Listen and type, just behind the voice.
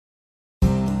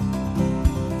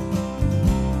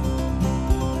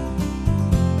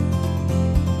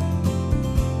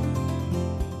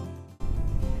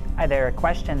Hi there. A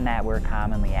question that we're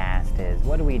commonly asked is,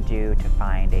 what do we do to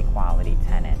find a quality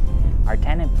tenant? Our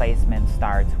tenant placement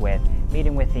starts with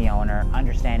meeting with the owner,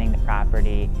 understanding the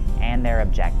property and their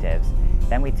objectives.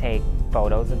 Then we take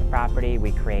photos of the property,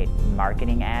 we create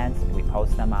marketing ads, we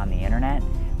post them on the internet.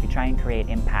 We try and create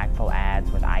impactful ads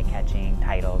with eye-catching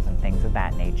titles and things of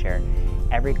that nature.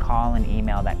 Every call and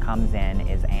email that comes in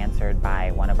is answered by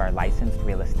one of our licensed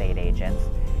real estate agents.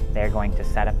 They're going to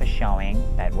set up a showing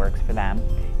that works for them,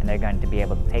 and they're going to be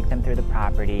able to take them through the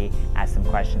property, ask them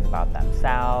questions about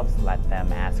themselves, let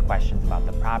them ask questions about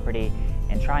the property,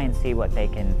 and try and see what they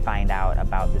can find out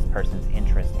about this person's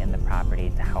interest in the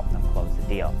property to help them close the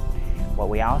deal. What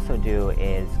we also do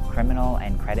is criminal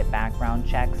and credit background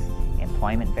checks,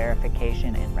 employment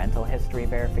verification, and rental history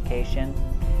verification.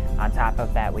 On top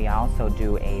of that, we also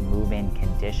do a move-in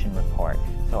condition report.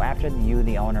 So after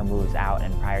the owner, moves out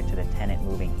and prior to the tenant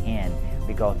moving in,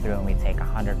 we go through and we take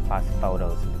 100+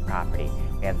 photos of the property.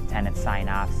 We have the tenant sign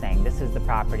off saying this is the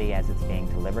property as it's being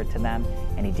delivered to them.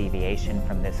 Any deviation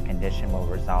from this condition will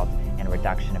result in a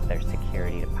reduction of their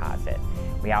security deposit.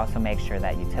 We also make sure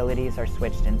that utilities are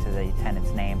switched into the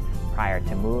tenant's name prior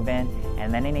to move-in,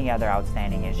 and then any other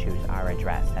outstanding issues are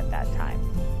addressed at that time.